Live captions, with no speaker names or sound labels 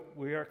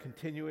we are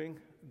continuing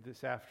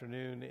this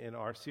afternoon in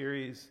our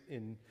series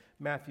in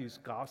Matthew's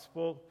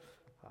Gospel,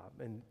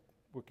 and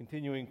we're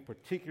continuing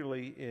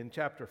particularly in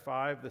chapter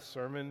 5, the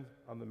Sermon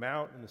on the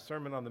Mount. In the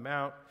Sermon on the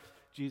Mount,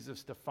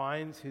 Jesus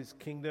defines his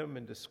kingdom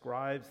and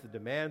describes the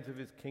demands of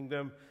his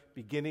kingdom,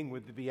 beginning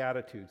with the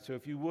Beatitudes. So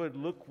if you would,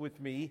 look with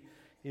me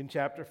in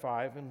chapter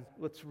 5, and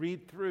let's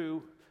read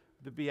through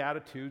the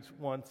Beatitudes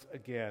once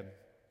again.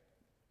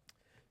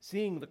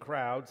 Seeing the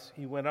crowds,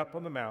 he went up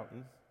on the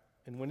mountain,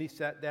 and when he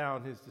sat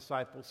down, his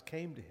disciples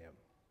came to him.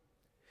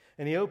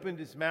 And he opened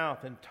his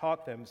mouth and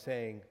taught them,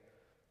 saying,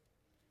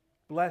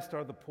 "Blessed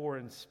are the poor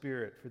in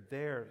spirit, for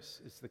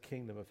theirs is the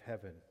kingdom of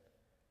heaven.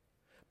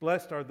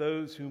 Blessed are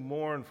those who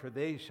mourn, for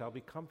they shall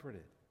be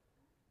comforted.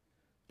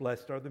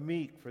 Blessed are the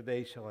meek, for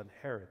they shall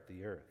inherit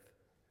the earth.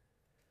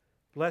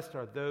 Blessed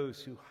are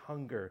those who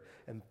hunger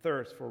and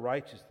thirst for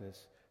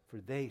righteousness,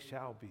 for they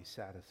shall be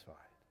satisfied.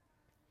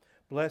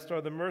 Blessed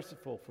are the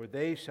merciful, for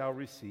they shall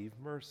receive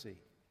mercy.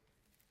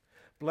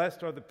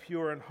 Blessed are the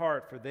pure in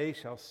heart, for they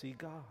shall see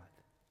God.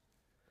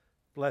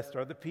 Blessed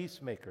are the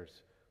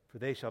peacemakers, for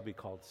they shall be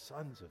called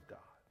sons of God.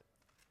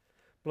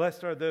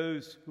 Blessed are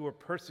those who are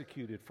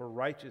persecuted for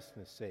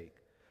righteousness' sake,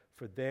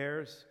 for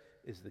theirs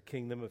is the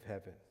kingdom of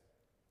heaven.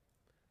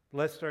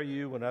 Blessed are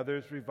you when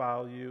others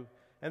revile you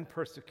and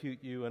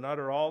persecute you and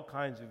utter all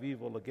kinds of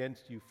evil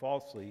against you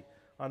falsely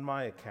on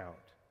my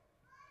account.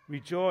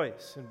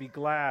 Rejoice and be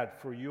glad,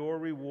 for your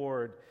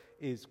reward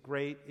is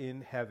great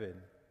in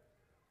heaven.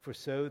 For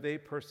so they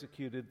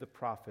persecuted the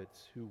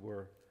prophets who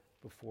were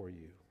before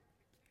you."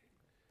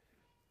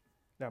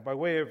 Now, by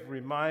way of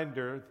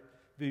reminder,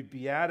 the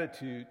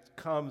beatitude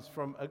comes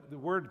from the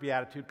word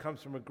beatitude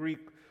comes from a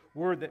Greek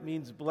word that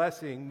means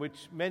blessing,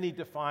 which many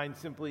define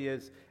simply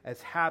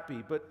as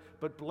happy.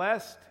 But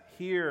blessed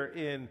here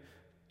in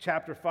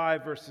chapter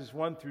 5, verses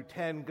 1 through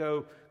 10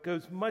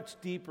 goes much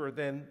deeper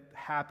than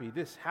happy.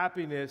 This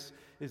happiness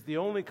is the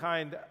only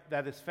kind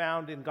that is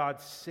found in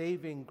God's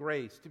saving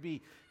grace. To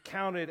be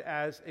counted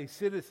as a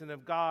citizen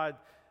of God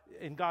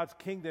in God's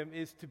kingdom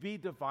is to be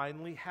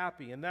divinely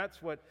happy. And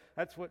that's what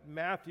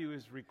Matthew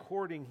is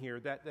recording here,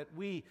 that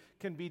we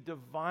can be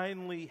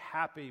divinely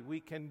happy. We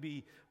can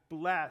be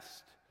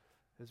blessed,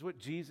 is what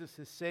Jesus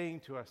is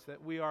saying to us,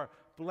 that we are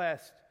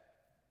blessed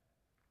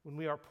when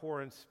we are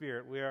poor in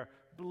spirit. We are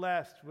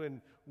blessed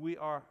when we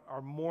are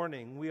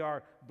mourning. We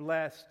are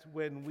blessed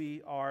when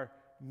we are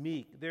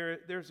meek.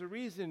 There's a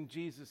reason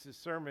Jesus'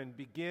 sermon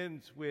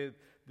begins with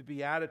the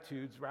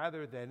Beatitudes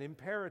rather than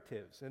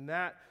imperatives, and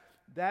that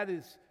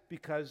is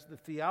because the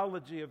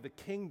theology of the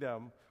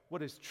kingdom,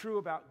 what is true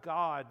about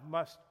God,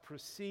 must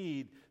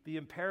precede the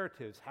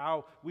imperatives,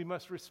 how we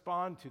must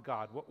respond to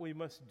God, what we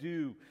must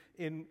do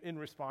in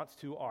response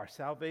to our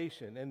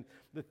salvation. And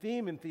the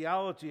theme and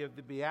theology of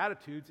the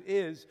Beatitudes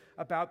is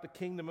about the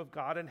kingdom of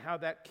God and how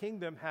that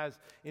kingdom has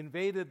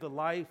invaded the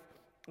life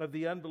of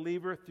the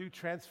unbeliever through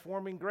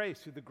transforming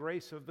grace, through the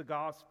grace of the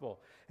gospel.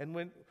 And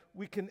when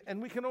we can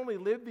only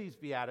live these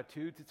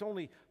Beatitudes, it's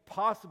only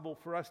possible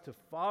for us to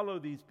follow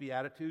these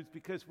Beatitudes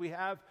because we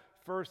have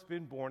first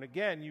been born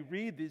again. You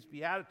read these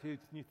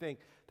Beatitudes and you think,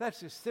 that's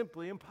just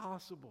simply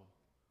impossible.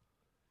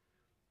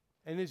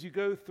 And as you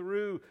go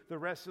through the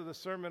rest of the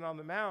Sermon on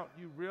the Mount,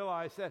 you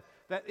realize that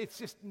it's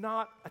just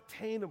not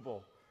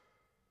attainable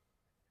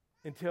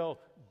until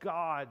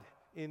God,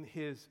 in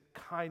his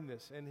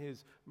kindness and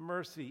his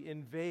mercy,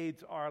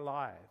 invades our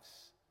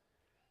lives.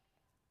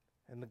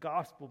 And the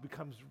gospel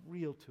becomes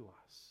real to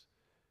us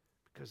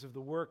because of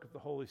the work of the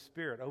Holy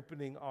Spirit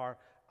opening our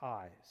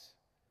eyes.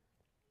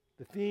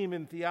 The theme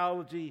and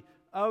theology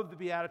of the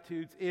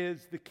Beatitudes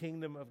is the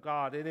kingdom of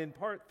God. And in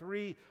part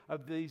 3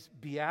 of these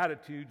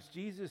Beatitudes,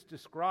 Jesus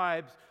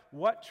describes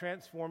what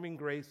transforming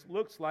grace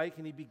looks like.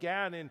 And he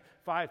began in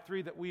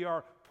 5:3 that we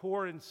are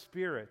poor in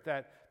spirit,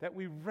 that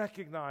we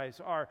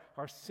recognize our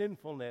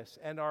sinfulness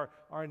and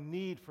our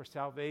need for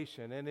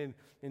salvation. And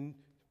in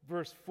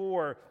verse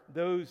 4,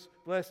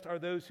 blessed are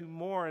those who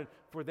mourn,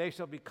 for they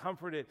shall be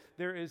comforted.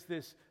 There is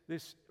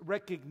this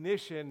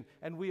recognition,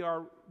 and we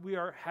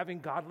are having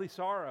godly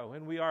sorrow,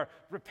 and we are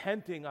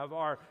repenting of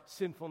our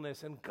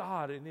sinfulness, and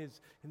God in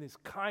his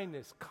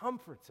kindness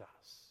comforts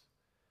us.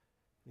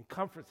 He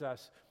comforts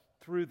us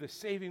through the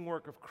saving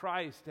work of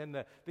Christ and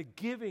the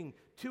giving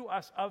to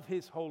us of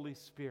his Holy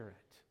Spirit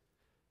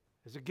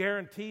as a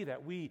guarantee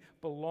that we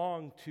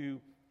belong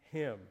to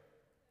him.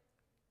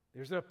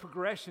 There's a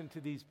progression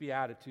to these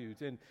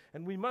Beatitudes, and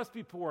we must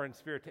be poor in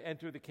spirit to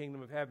enter the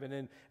kingdom of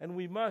heaven, and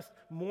we must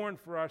mourn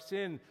for our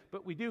sin,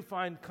 but we do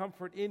find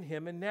comfort in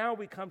him. And now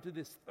we come to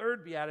this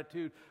third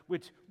Beatitude,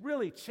 which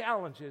really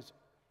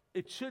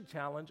should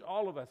challenge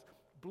all of us.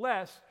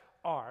 Blessed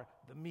are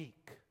the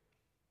meek,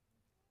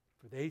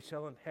 for they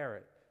shall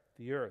inherit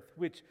the earth,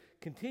 which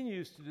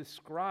continues to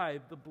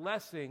describe the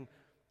blessing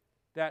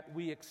that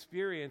we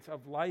experience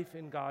of life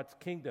in God's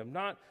kingdom.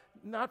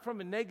 Not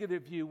from a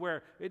negative view,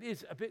 where it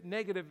is a bit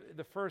negative,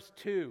 the first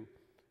two.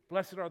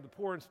 Blessed are the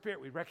poor in spirit.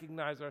 We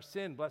recognize our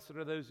sin. Blessed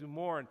are those who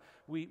mourn.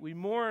 We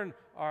mourn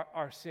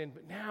our sin.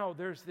 But now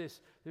there's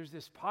this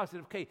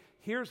positive, okay,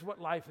 here's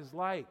what life is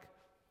like.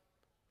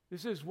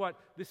 This is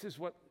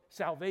what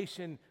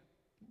salvation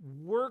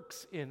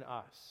works in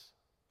us.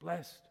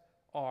 Blessed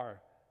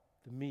are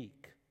the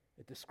meek.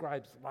 It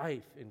describes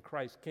life in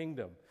Christ's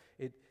kingdom.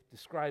 It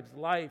describes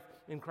life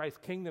in Christ's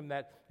kingdom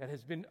that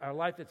has been a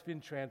life that's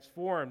been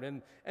transformed.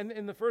 And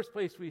in the first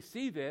place we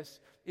see this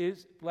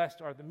is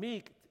blessed are the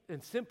meek,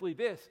 and simply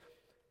this,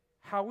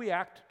 how we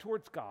act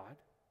towards God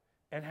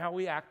and how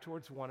we act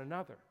towards one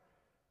another.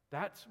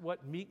 That's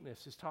what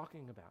meekness is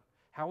talking about.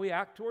 How we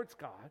act towards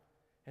God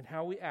and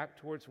how we act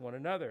towards one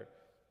another.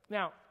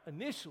 Now,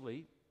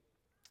 initially,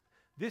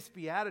 this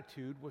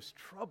beatitude was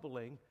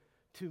troubling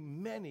to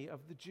many of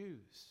the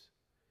Jews.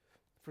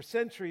 For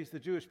centuries, the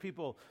Jewish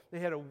people, they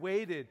had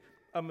awaited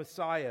a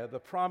Messiah, the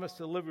promised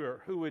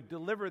deliverer, who would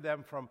deliver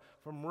them from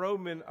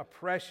Roman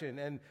oppression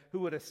and who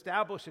would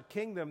establish a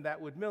kingdom that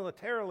would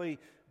militarily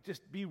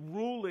just be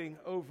ruling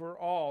over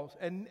all,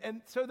 and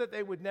so that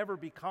they would never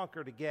be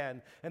conquered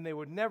again and they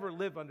would never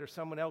live under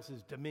someone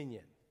else's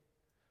dominion.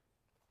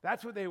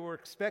 That's what they were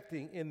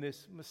expecting in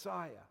this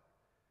Messiah.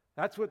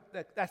 That's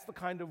the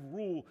kind of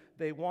rule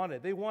they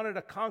wanted. They wanted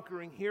a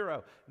conquering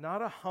hero,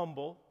 not a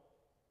humble,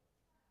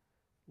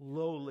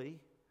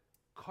 lowly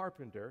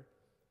carpenter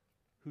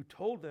who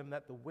told them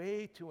that the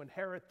way to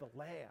inherit the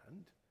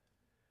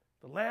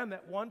land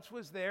that once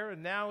was there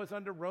and now is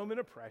under Roman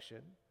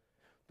oppression,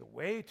 the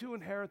way to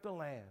inherit the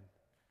land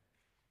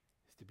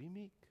is to be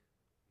meek,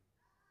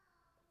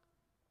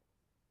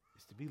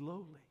 is to be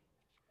lowly,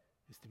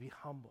 is to be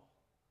humble,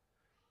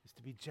 is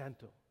to be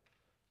gentle.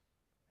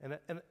 And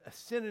a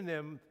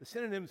synonym, the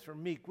synonyms for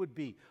meek would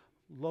be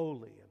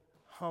lowly and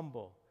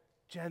humble,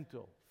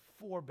 gentle,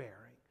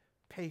 forbearing,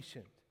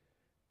 patient.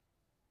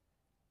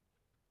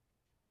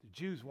 The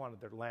Jews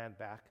wanted their land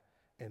back,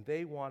 and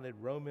they wanted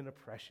Roman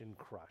oppression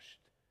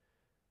crushed.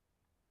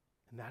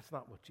 And that's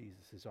not what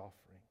Jesus is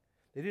offering.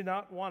 They did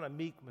not want a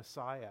meek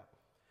Messiah.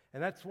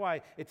 And that's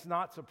why it's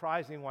not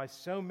surprising why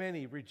so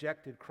many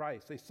rejected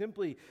Christ. They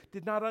simply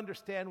did not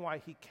understand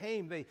why he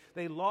came.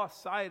 They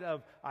lost sight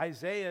of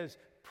Isaiah's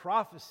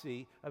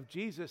prophecy of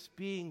Jesus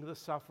being the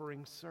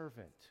suffering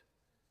servant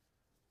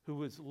who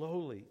was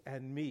lowly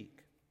and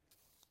meek.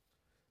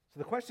 So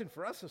the question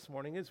for us this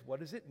morning is, what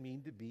does it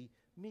mean to be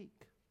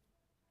meek?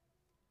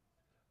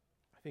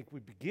 I think we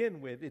begin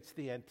with, it's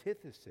the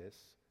antithesis,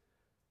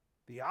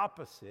 the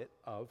opposite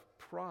of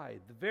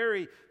pride. The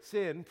very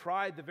sin,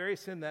 pride, the very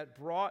sin that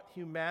brought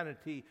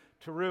humanity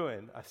to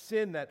ruin, a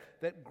sin that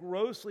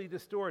grossly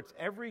distorts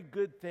every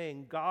good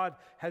thing God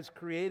has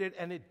created,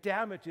 and it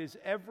damages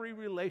every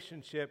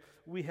relationship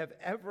we have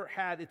ever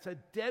had. It's a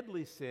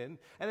deadly sin,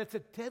 and it's a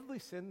deadly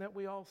sin that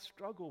we all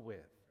struggle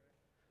with.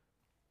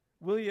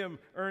 William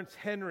Ernst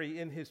Henry,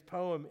 in his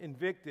poem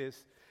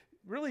Invictus,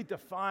 really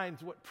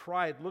defines what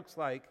pride looks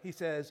like. He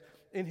says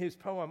in his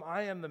poem,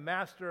 "I am the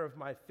master of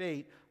my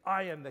fate.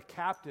 I am the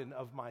captain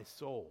of my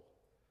soul."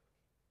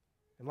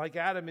 And like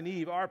Adam and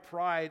Eve, our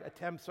pride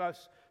attempts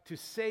us to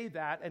say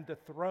that and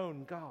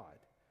dethrone God.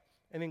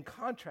 And in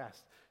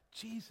contrast,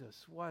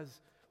 Jesus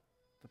was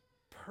the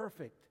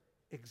perfect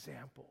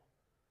example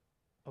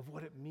of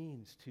what it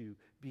means to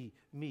be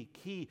meek.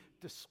 He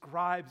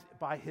describes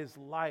by his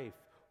life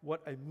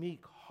what a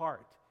meek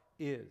heart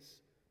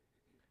is.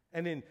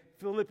 And in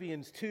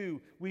Philippians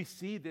 2, we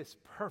see this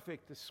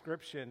perfect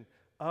description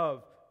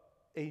of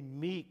a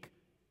meek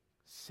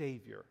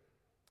Savior.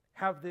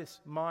 Have this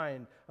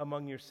mind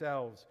among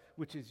yourselves,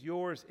 which is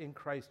yours in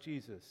Christ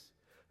Jesus,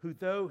 who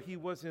though he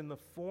was in the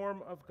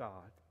form of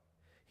God,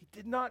 he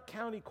did not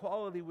count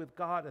equality with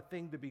God a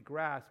thing to be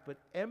grasped, but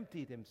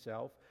emptied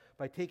himself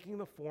by taking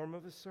the form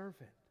of a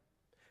servant,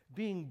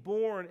 being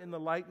born in the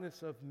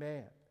likeness of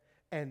man,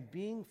 and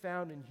being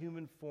found in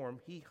human form,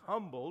 he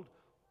humbled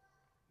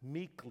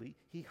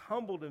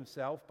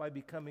himself by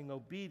becoming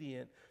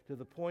obedient to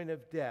the point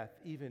of death,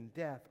 even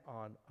death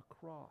on a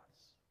cross.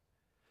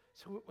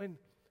 So when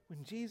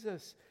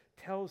Jesus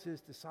tells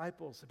his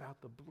disciples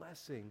about the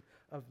blessing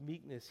of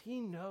meekness, he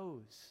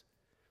knows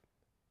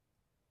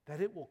that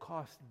it will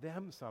cost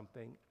them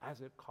something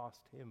as it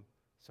cost him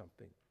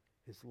something,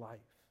 his life.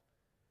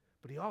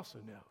 But he also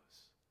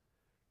knows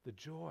the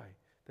joy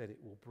that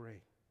it will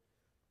bring.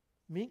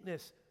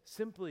 Meekness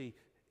simply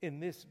in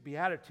this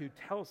beatitude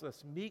tells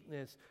us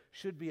meekness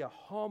should be a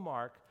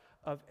hallmark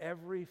of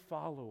every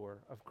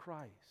follower of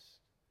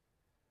Christ.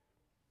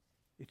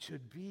 It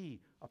should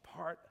be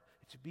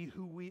it should be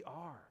who we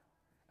are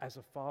as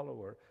a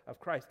follower of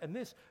Christ. And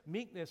this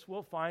meekness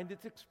will find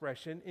its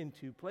expression in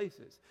two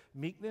places: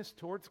 meekness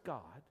towards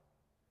God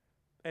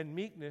and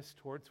meekness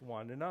towards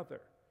one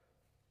another.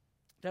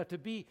 Now, to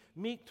be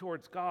meek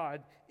towards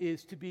God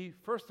is to be,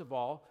 first of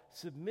all,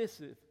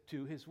 submissive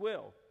to his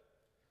will.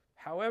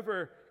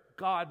 However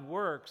God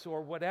works,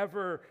 or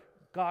whatever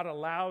God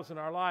allows in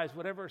our lives,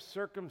 whatever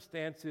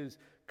circumstances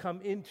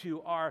come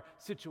into our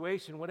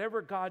situation,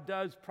 whatever God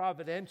does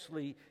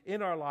providentially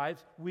in our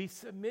lives, we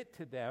submit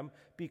to them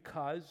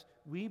because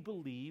we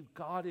believe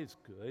God is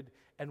good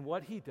and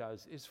what he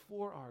does is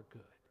for our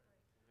good.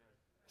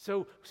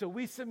 So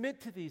we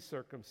submit to these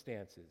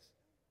circumstances.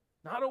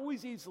 Not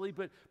always easily,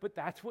 but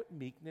that's what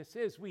meekness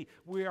is.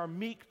 We are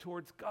meek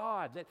towards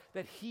God,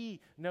 that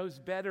He knows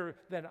better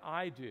than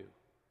I do.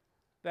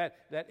 That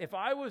if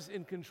I was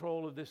in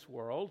control of this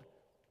world,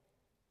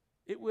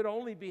 it would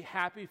only be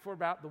happy for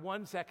about the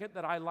 1 second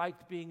that I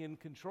liked being in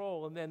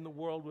control, and then the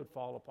world would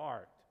fall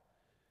apart,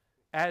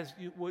 as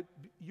would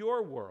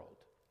your world.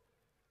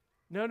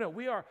 No,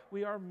 we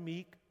are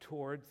meek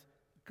towards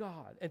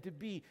God. And to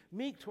be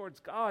meek towards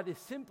God is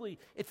simply,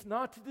 it's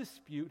not to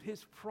dispute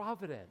His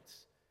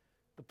providence,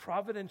 the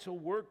providential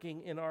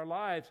working in our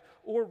lives,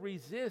 or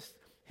resist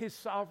His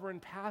sovereign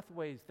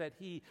pathways that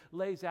He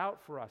lays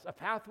out for us, a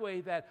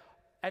pathway that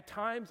at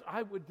times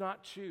I would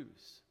not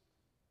choose.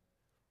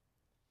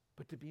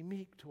 But to be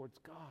meek towards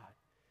God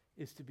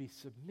is to be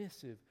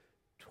submissive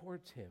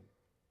towards Him.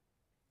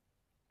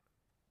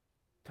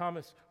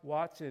 Thomas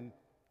Watson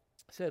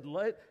said,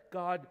 "Let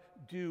God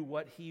do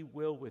what He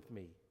will with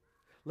me.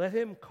 Let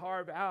Him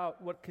carve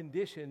out what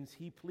conditions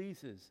He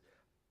pleases.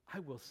 I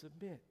will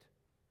submit.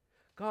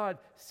 God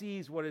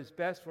sees what is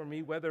best for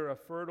me, whether a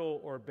fertile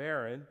or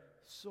barren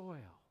soil."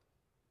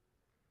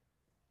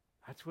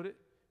 That's what it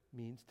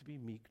means to be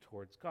meek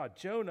towards God.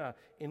 Jonah,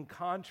 in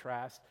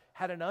contrast,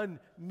 had an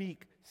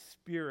unmeek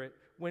spirit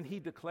when he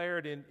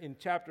declared in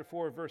chapter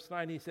 4, verse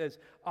 9, he says,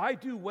 "I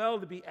do well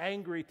to be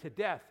angry to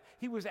death."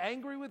 He was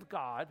angry with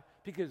God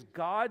because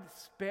God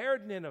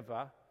spared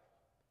Nineveh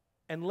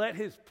and let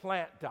his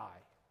plant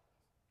die.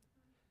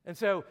 And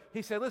so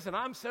he said, listen,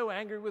 I'm so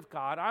angry with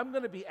God, I'm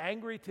going to be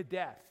angry to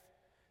death.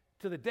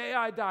 To the day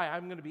I die,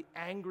 I'm going to be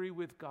angry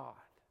with God.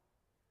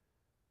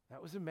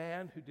 That was a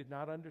man who did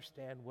not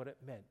understand what it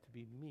meant to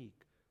be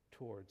meek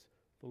towards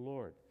the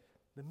Lord.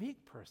 The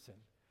meek person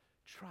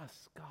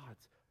trusts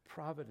God's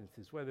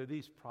providences, whether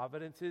these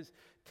providences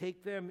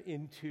take them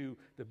into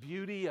the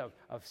beauty of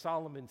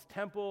Solomon's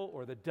temple,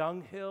 or the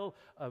dunghill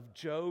of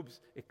Job's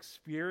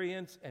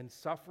experience and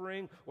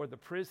suffering, or the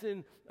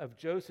prison of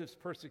Joseph's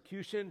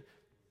persecution.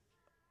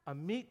 A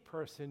meek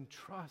person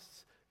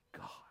trusts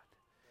God.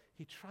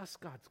 He trusts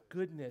God's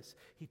goodness.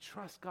 He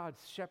trusts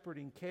God's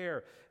shepherding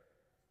care.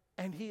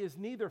 And he is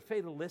neither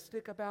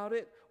fatalistic about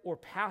it or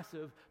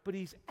passive, but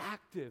he's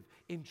active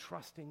in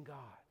trusting God.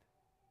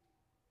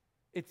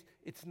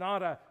 It's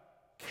not a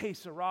que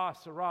sera,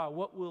 sera,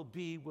 what will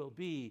be,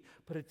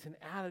 but it's an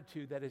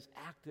attitude that is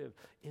active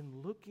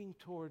in looking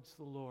towards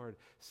the Lord,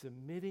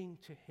 submitting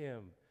to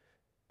Him.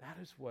 That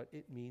is what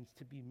it means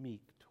to be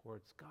meek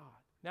towards God.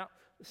 Now,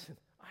 listen,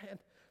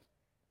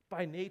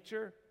 by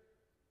nature,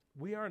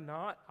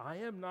 I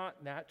am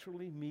not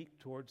naturally meek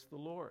towards the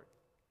Lord.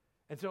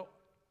 And so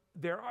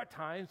there are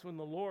times when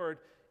the Lord,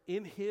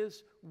 in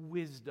His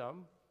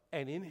wisdom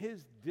and in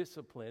His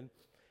discipline,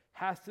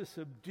 has to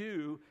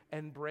subdue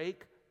and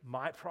break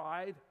my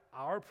pride,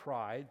 our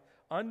pride,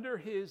 under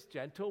His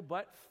gentle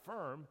but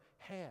firm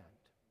hand,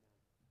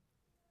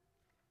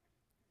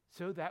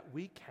 so that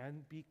we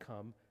can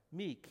become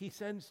meek. He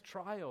sends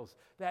trials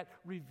that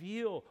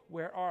reveal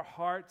where our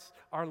hearts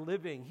are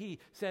living. He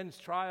sends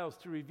trials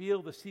to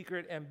reveal the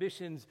secret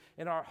ambitions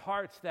in our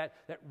hearts that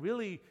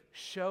really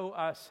show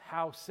us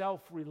how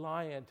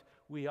self-reliant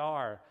we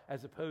are,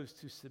 as opposed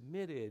to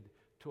submitted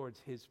towards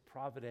His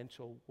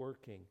providential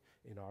working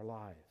in our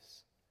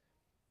lives.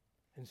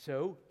 And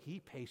so He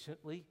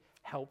patiently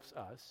helps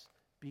us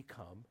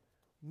become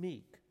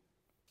meek.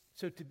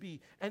 So to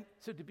be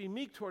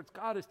meek towards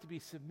God is to be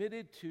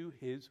submitted to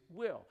His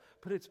will,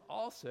 but it's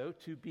also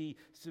to be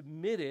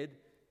submitted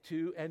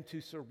to and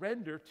to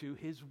surrender to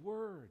His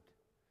word.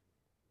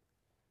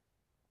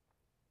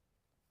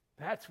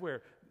 That's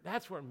where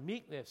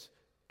meekness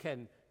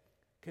can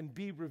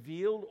be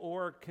revealed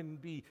or can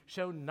be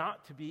shown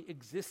not to be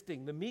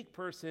existing. The meek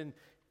person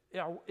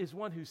is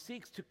one who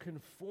seeks to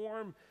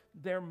conform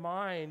their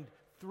mind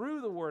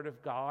through the Word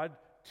of God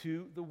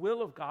to the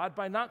will of God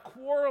by not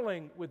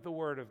quarreling with the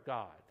Word of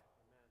God.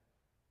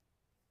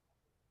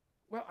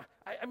 Well,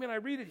 I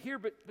read it here,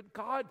 but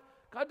God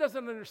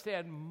doesn't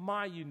understand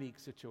my unique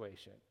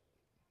situation.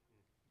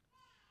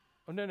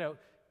 Oh, no.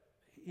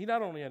 He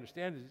not only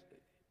understands it,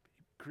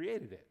 He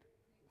created it.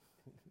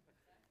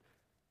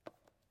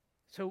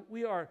 So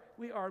we are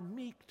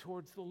meek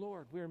towards the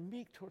Lord. We are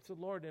meek towards the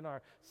Lord in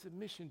our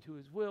submission to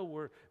His will.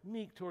 We're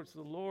meek towards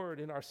the Lord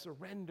in our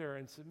surrender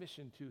and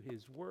submission to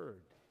His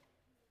word.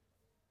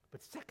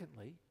 But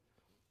secondly,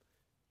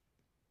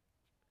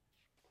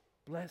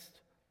 blessed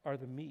are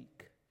the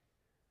meek.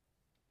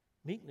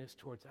 Meekness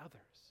towards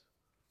others.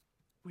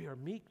 We are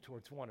meek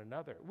towards one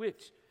another,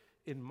 which,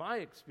 in my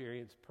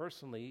experience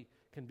personally,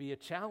 can be a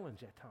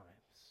challenge at times.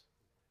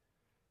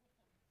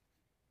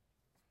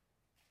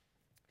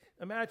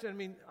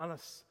 Imagine,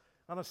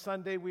 on a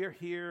Sunday we are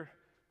here,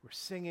 we're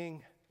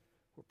singing,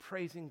 we're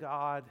praising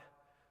God.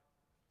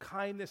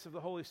 Kindness of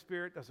the Holy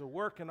Spirit does a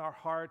work in our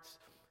hearts,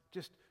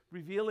 just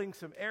revealing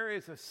some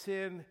areas of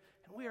sin,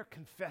 and And we are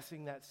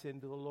confessing that sin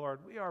to the Lord.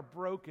 We are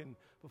broken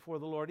before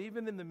the Lord,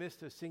 even in the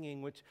midst of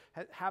singing, which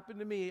happened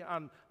to me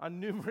on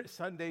numerous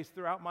Sundays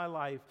throughout my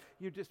life.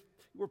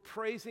 We're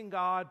praising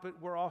God,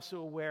 but we're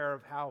also aware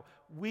of how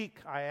weak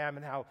I am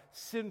and how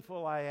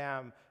sinful I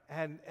am.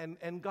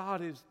 And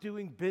God is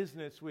doing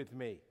business with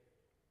me.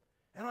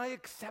 And I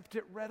accept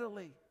it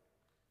readily.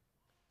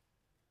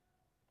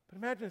 But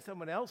imagine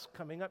someone else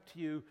coming up to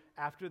you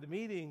after the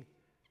meeting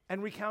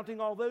and recounting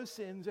all those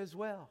sins as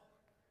well.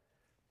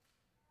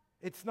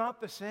 It's not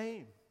the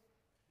same.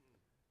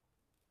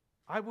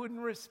 I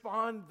wouldn't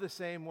respond the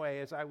same way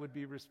as I would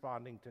be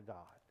responding to God.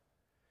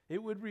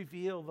 It would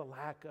reveal the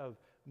lack of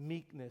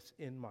meekness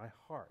in my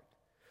heart.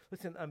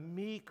 Listen, a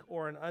meek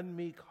or an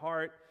unmeek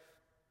heart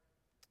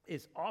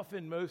is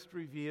often most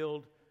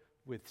revealed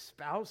with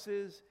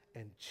spouses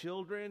and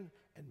children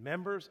and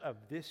members of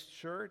this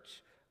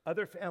church,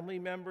 other family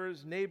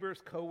members,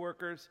 neighbors,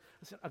 coworkers.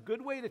 Listen, a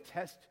good way to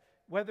test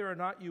whether or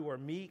not you are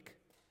meek: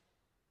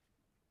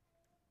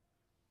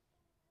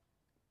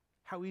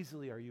 how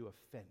easily are you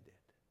offended?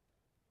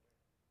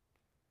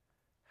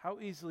 How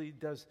easily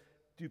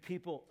do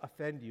people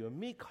offend you? A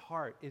meek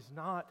heart is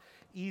not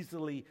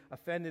easily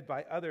offended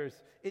by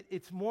others.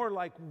 It's more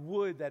like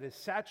wood that is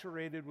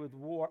saturated with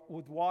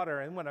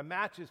water, and when a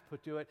match is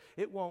put to it,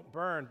 it won't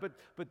burn.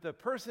 But the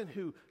person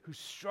who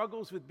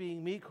struggles with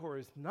being meek or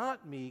is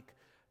not meek,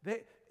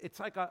 it's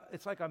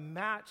like a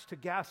match to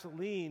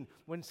gasoline.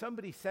 When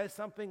somebody says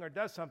something or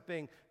does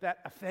something that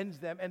offends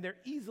them, and they're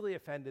easily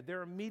offended,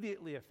 they're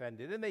immediately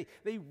offended, and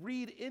they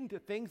read into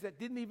things that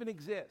didn't even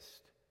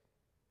exist.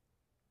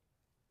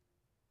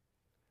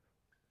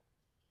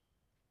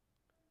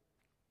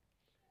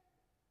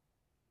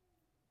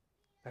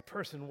 That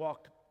person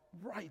walked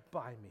right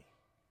by me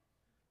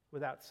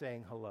without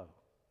saying hello.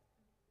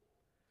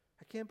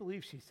 I can't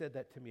believe she said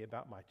that to me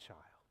about my child.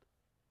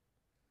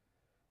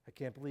 I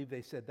can't believe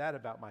they said that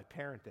about my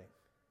parenting.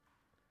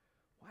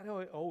 Why do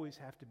I always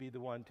have to be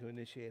the one to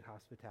initiate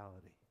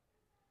hospitality?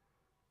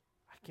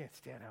 I can't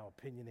stand how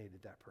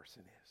opinionated that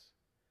person is.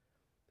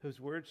 Those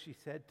words she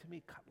said to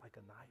me cut like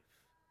a knife.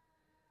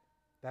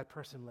 That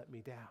person let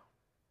me down.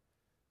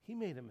 He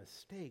made a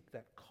mistake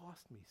that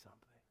cost me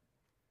something.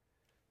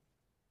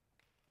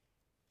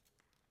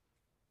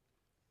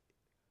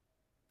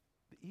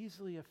 The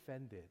easily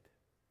offended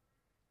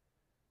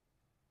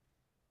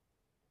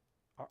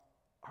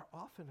are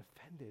often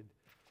offended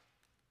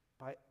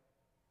by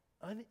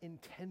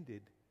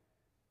unintended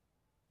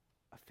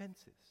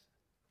offenses.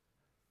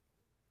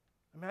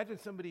 Imagine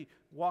somebody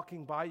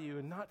walking by you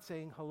and not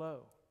saying hello.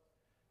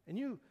 And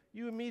you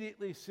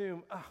immediately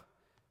assume,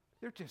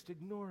 they're just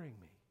ignoring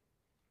me.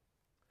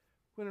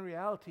 When in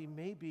reality,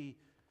 maybe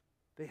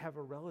they have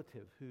a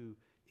relative who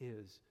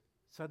is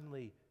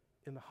suddenly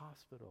in the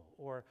hospital,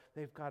 or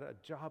they've got a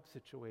job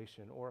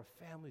situation or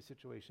a family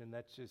situation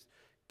that's just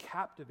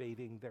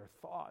captivating their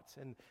thoughts,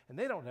 and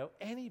they don't know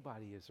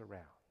anybody is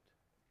around.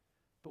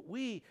 But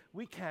we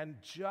can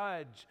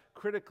judge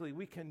critically,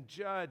 we can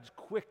judge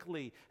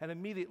quickly and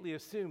immediately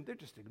assume they're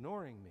just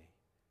ignoring me,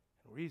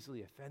 and we're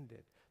easily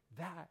offended.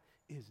 That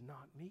is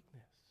not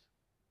meekness.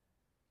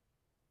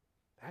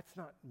 That's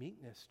not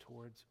meekness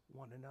towards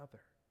one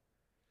another.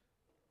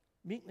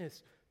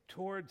 Meekness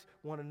towards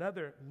one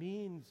another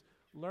means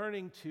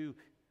learning to,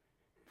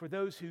 for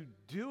those who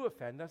do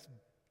offend us,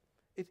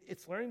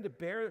 it's learning to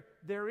bear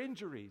their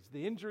injuries,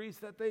 the injuries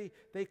that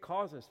they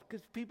cause us.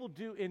 Because people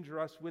do injure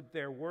us with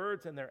their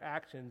words and their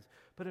actions,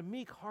 but a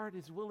meek heart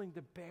is willing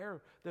to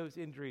bear those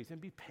injuries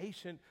and be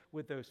patient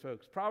with those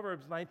folks.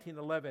 Proverbs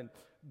 19:11,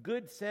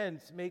 good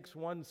sense makes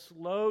one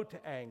slow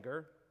to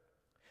anger,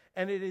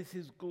 and it is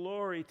his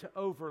glory to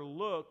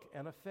overlook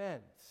an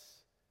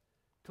offense,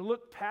 to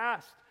look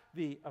past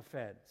the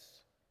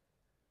offense.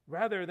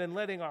 Rather than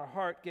letting our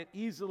heart get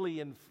easily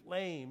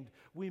inflamed,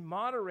 we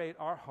moderate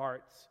our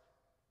hearts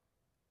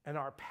and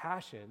our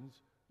passions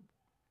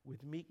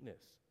with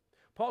meekness.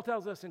 Paul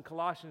tells us in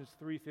Colossians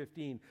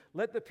 3:15,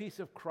 let the peace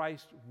of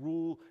Christ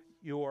rule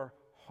your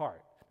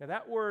heart. Now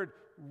that word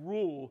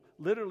rule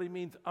literally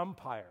means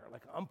umpire,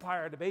 like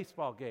umpire at a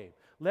baseball game.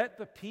 Let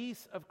the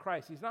peace of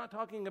Christ. He's not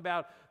talking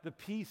about the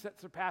peace that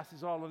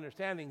surpasses all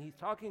understanding. He's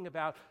talking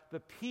about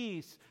the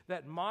peace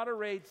that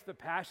moderates the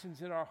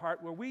passions in our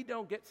heart, where we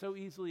don't get so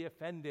easily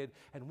offended,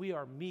 and we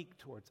are meek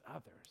towards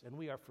others, and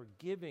we are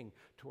forgiving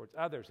towards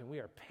others, and we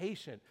are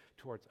patient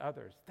towards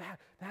others.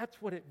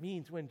 That's what it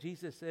means when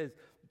Jesus says,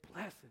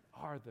 blessed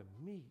are the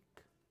meek.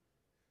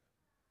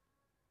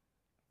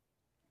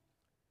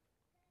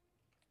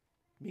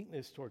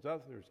 Meekness towards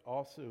others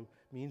also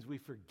means we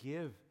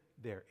forgive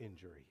their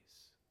injuries.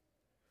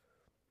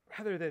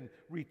 Rather than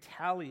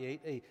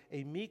retaliate,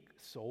 a meek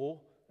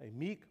soul, a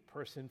meek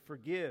person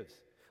forgives.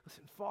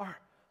 Listen,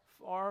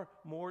 far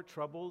more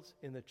troubles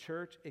in the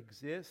church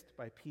exist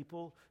by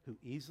people who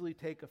easily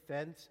take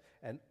offense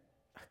and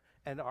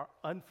are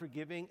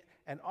unforgiving,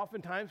 and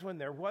oftentimes when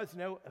there was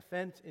no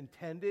offense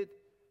intended.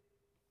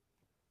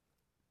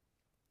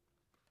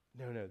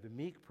 No, the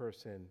meek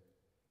person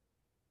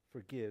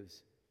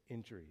forgives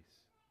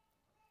injuries.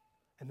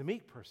 And the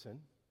meek person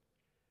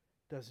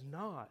does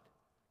not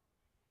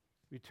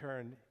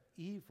return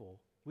evil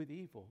with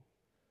evil,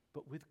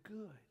 but with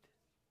good.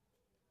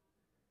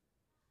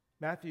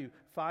 Matthew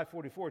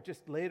 5:44,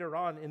 just later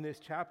on in this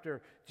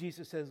chapter,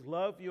 Jesus says,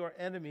 love your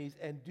enemies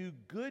and do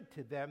good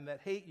to them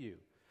that hate you.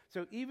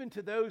 So even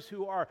to those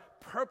who are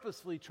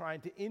purposely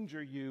trying to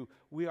injure you,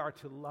 we are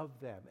to love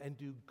them and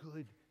do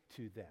good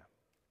to them.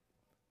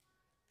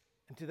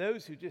 And to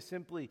those who just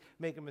simply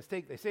make a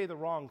mistake, they say the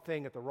wrong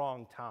thing at the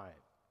wrong time,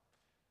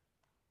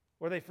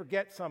 or they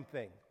forget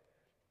something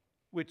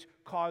which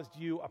caused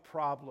you a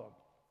problem,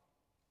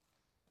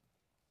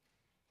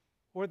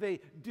 or they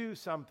do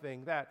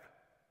something that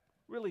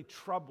really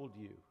troubled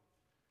you.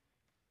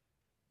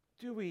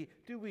 Do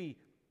we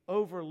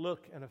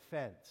overlook an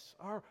offense?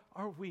 Are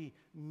we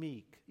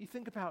meek? You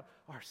think about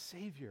our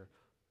Savior,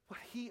 what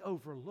he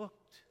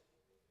overlooked,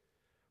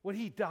 what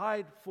he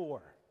died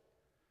for.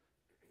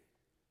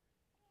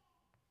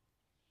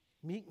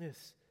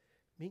 Meekness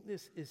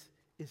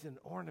is an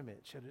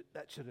ornament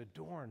that should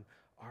adorn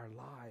our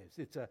lives.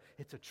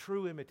 It's a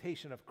true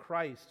imitation of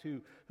Christ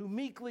who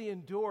meekly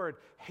endured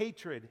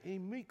hatred. He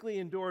meekly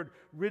endured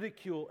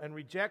ridicule and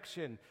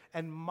rejection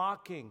and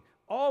mocking,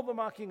 all the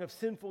mocking of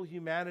sinful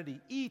humanity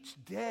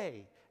each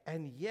day.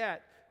 And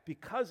yet,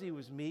 because he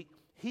was meek,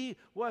 he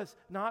was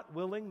not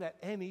willing that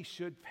any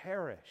should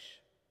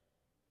perish.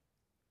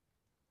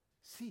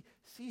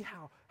 See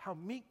how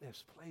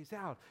meekness plays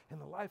out in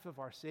the life of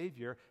our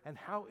Savior and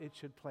how it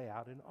should play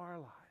out in our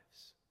lives.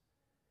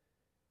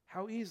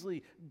 How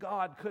easily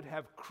God could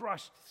have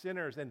crushed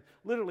sinners and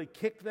literally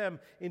kicked them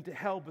into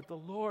hell, but the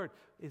Lord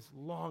is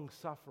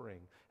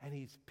long-suffering, and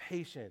he's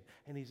patient,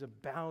 and he's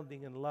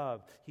abounding in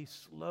love. He's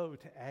slow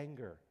to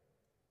anger.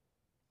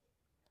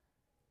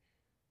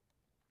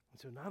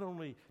 And so not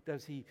only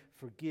does he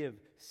forgive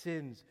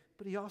sins,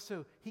 but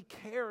he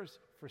cares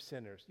for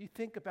sinners. You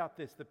think about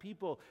this, the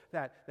people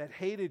that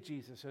hated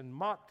Jesus and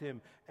mocked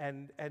him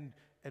and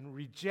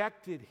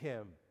rejected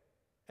him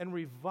and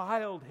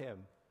reviled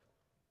him.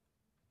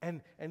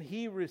 And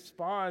he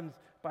responds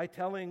by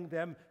telling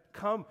them,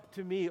 come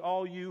to me,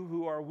 all you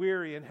who are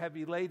weary and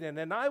heavy laden,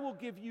 and I will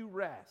give you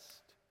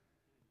rest.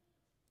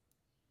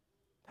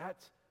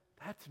 That's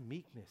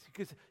meekness.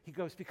 He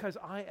goes, because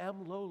I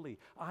am lowly,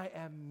 I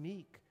am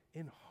meek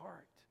in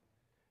heart.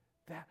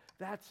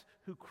 That's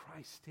who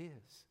Christ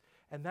is.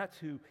 And that's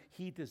who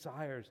he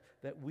desires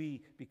that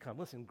we become.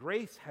 Listen,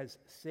 grace has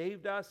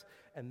saved us,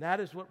 and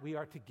that is what we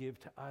are to give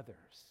to others.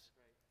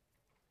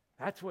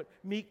 That's what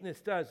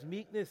meekness does.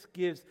 Meekness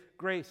gives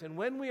grace. And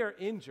when we are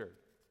injured,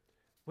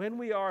 when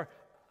we are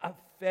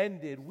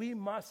offended, we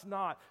must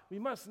not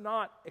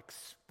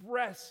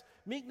express.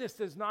 Meekness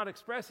does not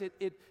express it.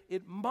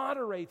 It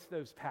moderates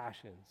those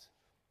passions.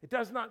 It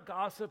does not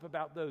gossip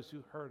about those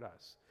who hurt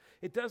us.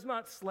 It does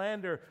not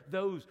slander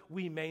those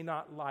we may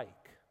not like.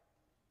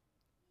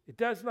 It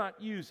does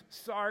not use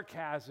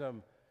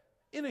sarcasm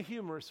in a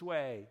humorous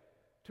way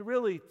to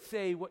really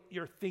say what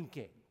you're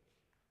thinking.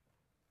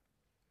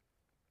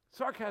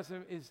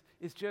 Sarcasm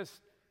is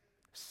just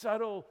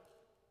subtle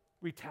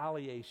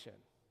retaliation.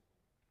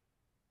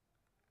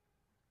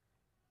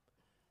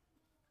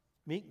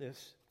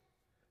 Meekness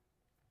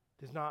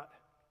does not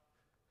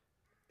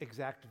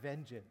exact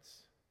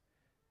vengeance.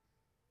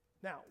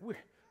 Now,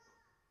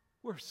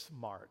 we're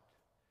smart.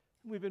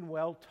 We've been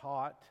well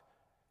taught.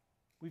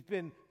 We've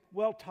been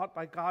well taught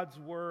by God's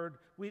word.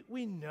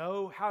 We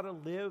know how to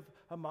live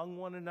among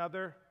one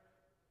another.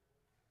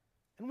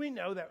 And we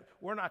know that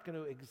we're not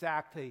going to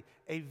exact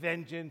a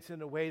vengeance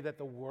in a way that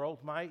the world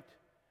might,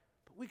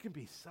 but we can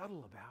be subtle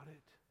about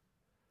it.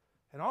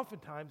 And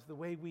oftentimes, the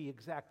way we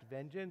exact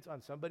vengeance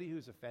on somebody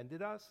who's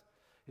offended us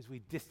is we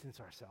distance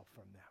ourselves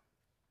from them.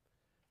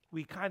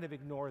 We kind of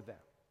ignore them.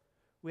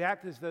 We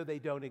act as though they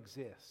don't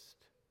exist.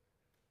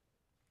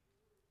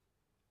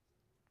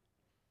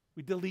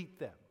 We delete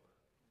them.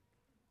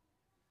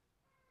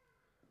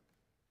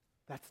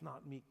 That's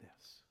not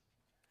meekness.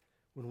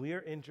 When we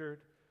are injured,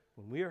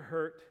 when we are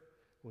hurt,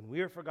 when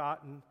we are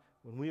forgotten,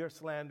 when we are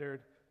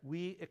slandered,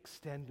 we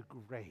extend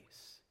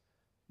grace,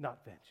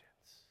 not vengeance.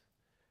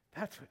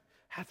 That's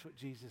what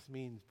Jesus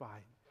means by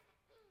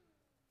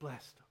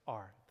blessed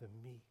are the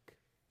meek.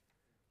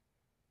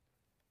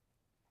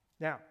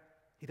 Now,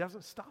 he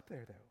doesn't stop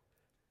there,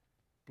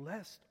 though.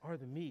 Blessed are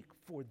the meek,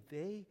 for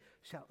they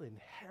shall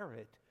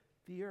inherit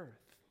the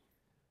earth.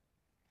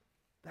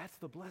 That's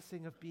the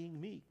blessing of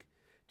being meek.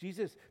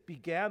 Jesus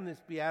began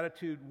this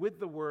beatitude with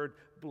the word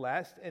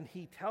blessed, and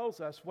he tells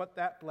us what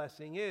that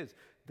blessing is.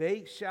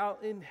 They shall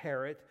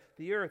inherit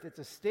the earth. It's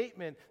a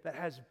statement that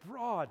has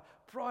broad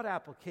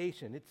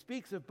application. It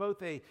speaks of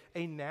both a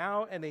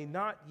now and a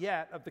not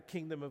yet of the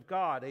kingdom of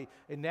God,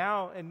 a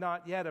now and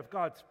not yet of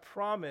God's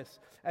promise,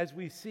 as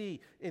we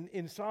see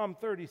in Psalm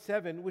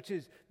 37, which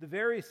is the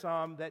very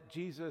psalm that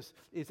Jesus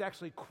is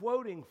actually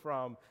quoting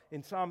from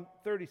in Psalm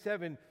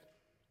 37,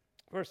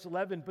 Verse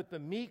 11, but the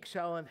meek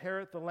shall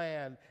inherit the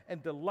land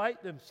and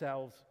delight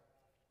themselves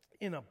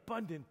in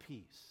abundant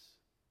peace.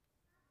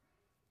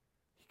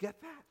 You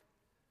get that?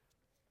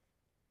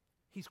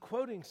 He's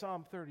quoting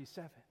Psalm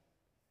 37.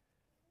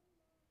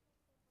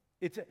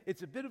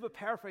 It's a bit of a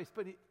paraphrase,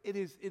 but it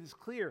is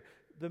clear.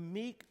 The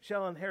meek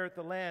shall inherit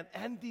the land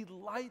and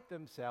delight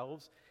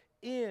themselves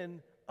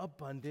in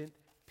abundant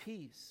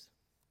peace.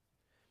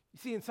 You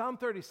see, in Psalm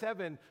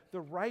 37,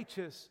 the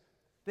righteous,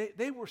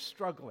 they were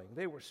struggling.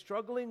 They were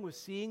struggling with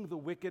seeing the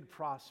wicked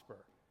prosper.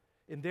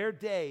 In their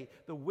day,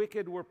 the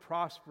wicked were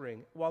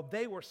prospering while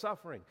they were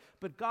suffering.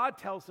 But God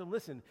tells them,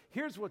 listen,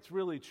 here's what's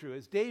really true.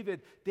 As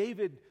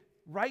David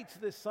writes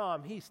this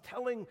psalm, he's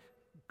telling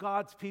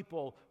God's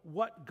people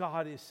what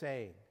God is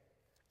saying.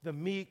 The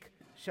meek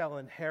shall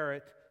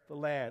inherit the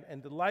land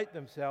and delight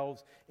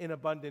themselves in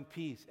abundant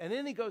peace. And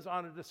then he goes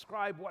on to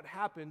describe what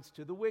happens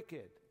to the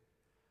wicked.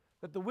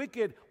 That the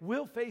wicked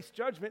will face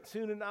judgment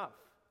soon enough,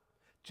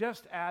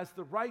 just as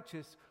the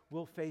righteous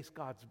will face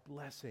God's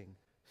blessing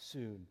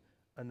soon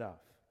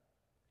enough.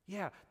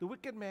 Yeah, the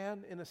wicked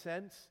man, in a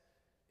sense,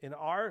 in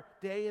our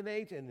day and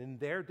age and in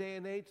their day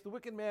and age, the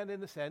wicked man,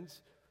 in a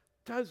sense,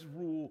 does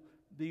rule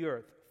the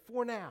earth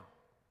for now,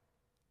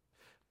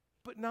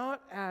 but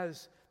not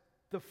as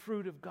the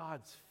fruit of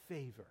God's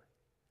favor.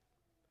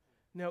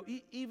 No,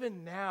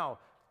 even now,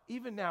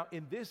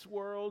 in this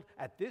world,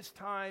 at this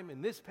time,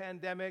 in this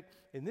pandemic,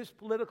 in this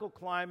political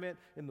climate,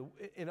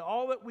 in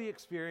all that we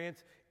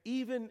experience,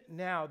 even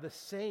now, the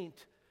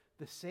saint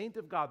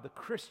of God, the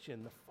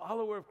Christian, the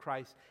follower of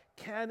Christ,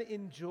 can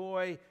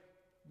enjoy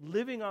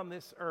living on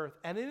this earth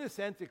and, in a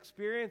sense,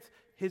 experience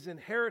his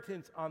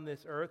inheritance on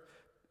this earth,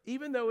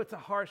 even though it's a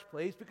harsh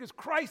place, because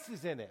Christ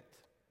is in it.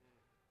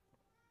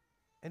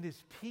 And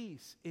his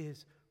peace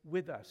is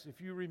with us.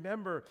 If you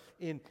remember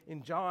in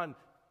John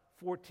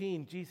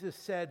 14, Jesus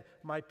said,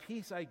 "My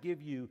peace I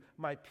give you,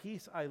 my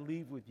peace I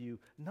leave with you.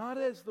 Not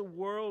as the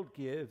world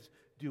gives,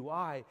 do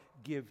I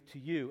give to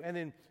you." And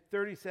in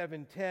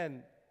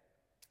 37:10,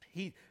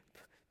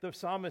 the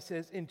psalmist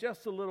says, "In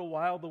just a little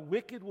while the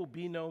wicked will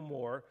be no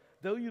more.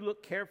 Though you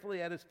look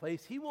carefully at his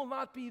place, he will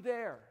not be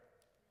there."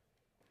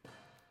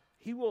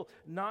 He will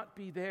not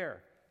be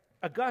there.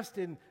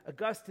 Augustine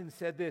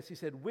said this. He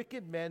said,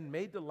 "Wicked men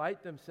may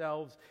delight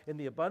themselves in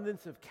the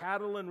abundance of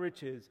cattle and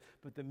riches,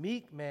 but the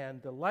meek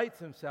man delights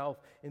himself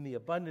in the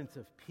abundance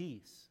of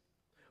peace.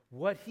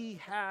 What he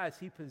has,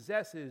 he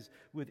possesses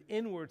with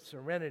inward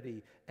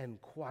serenity and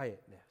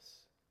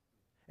quietness."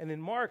 And in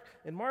Mark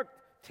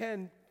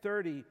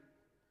 10:30,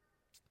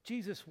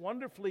 Jesus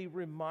wonderfully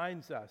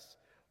reminds us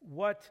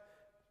what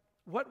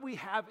we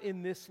have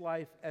in this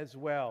life as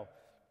well.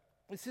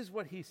 This is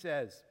what he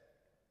says.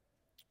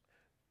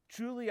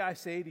 "Truly I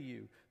say to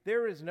you,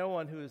 there is no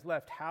one who has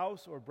left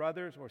house or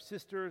brothers or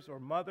sisters or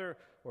mother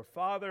or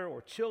father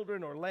or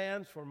children or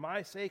lands for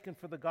my sake and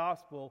for the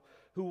gospel,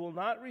 who will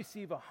not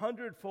receive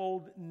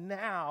 100-fold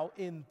now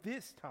in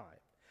this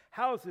time,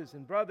 houses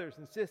and brothers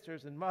and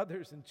sisters and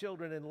mothers and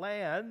children and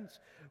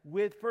lands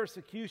with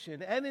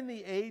persecution, and in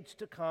the age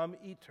to come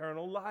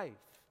eternal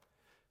life."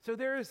 So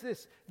there is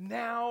this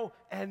now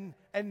and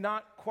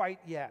not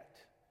quite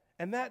yet.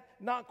 And that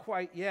not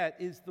quite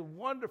yet is the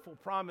wonderful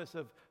promise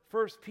of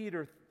 1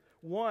 Peter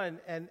 1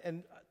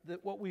 and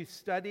what we've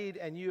studied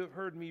and you have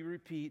heard me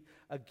repeat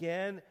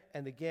again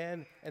and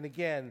again and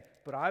again,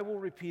 but I will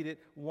repeat it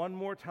one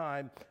more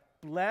time.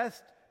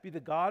 "Blessed be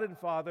the God and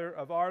Father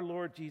of our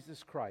Lord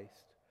Jesus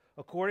Christ.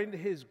 According to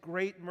his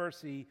great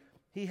mercy,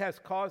 he has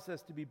caused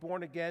us to be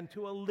born again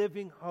to a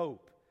living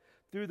hope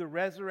through the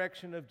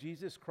resurrection of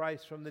Jesus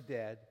Christ from the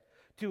dead,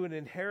 to an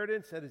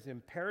inheritance that is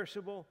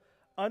imperishable,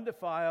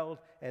 undefiled,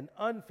 and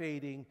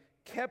unfading,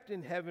 kept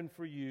in heaven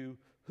for you,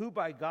 who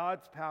by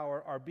God's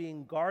power are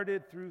being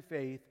guarded through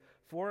faith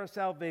for a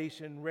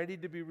salvation ready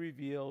to be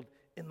revealed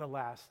in the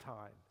last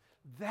time."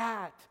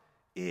 That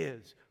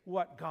is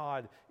what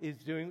God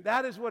is doing.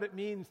 That is what it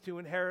means to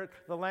inherit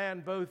the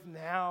land both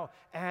now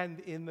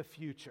and in the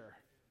future.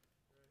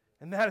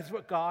 And that is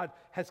what God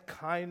has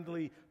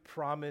kindly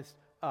promised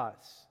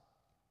us.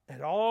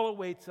 It all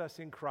awaits us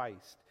in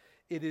Christ.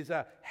 It is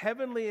a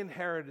heavenly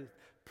inheritance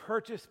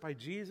purchased by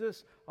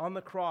Jesus on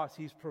the cross.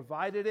 He's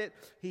provided it.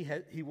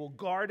 He will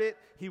guard it.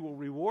 He will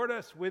reward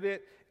us with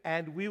it,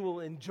 and we will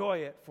enjoy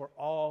it for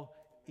all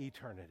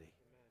eternity.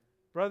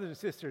 Amen. Brothers and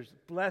sisters,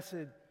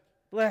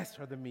 blessed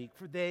are the meek,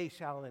 for they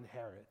shall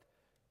inherit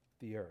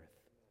the earth.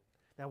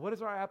 Now, what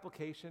is our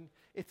application?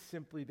 It's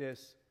simply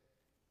this.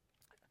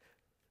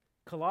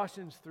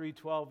 Colossians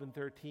 3:12 and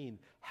 13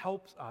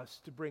 helps us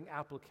to bring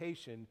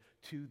application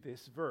to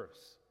this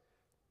verse.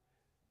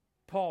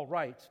 Paul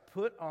writes,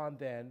 "Put on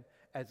then,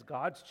 as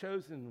God's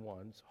chosen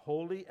ones,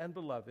 holy and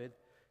beloved,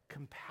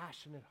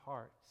 compassionate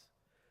hearts,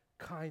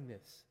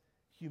 kindness,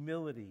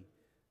 humility,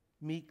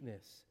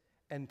 meekness,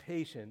 and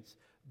patience,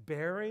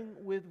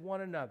 bearing with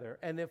one another.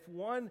 And if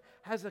one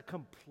has a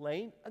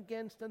complaint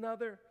against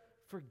another,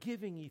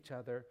 forgiving each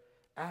other,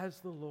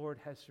 as the Lord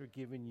has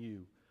forgiven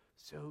you,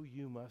 so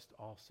you must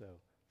also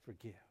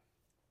forgive."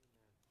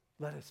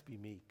 Let us be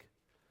meek.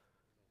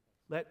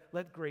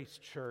 Let Grace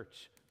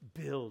Church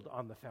build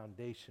on the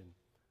foundation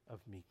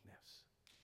of meekness.